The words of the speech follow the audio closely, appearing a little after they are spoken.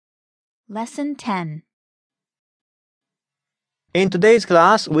Lesson 10. In today's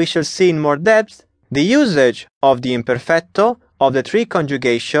class, we shall see in more depth the usage of the imperfecto of the three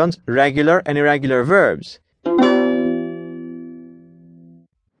conjugations regular and irregular verbs.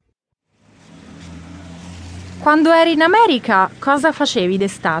 Quando eri in America, cosa facevi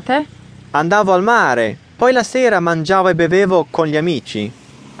d'estate? Andavo al mare, poi la sera mangiavo e bevevo con gli amici.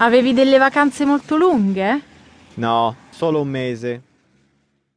 Avevi delle vacanze molto lunghe? No, solo un mese.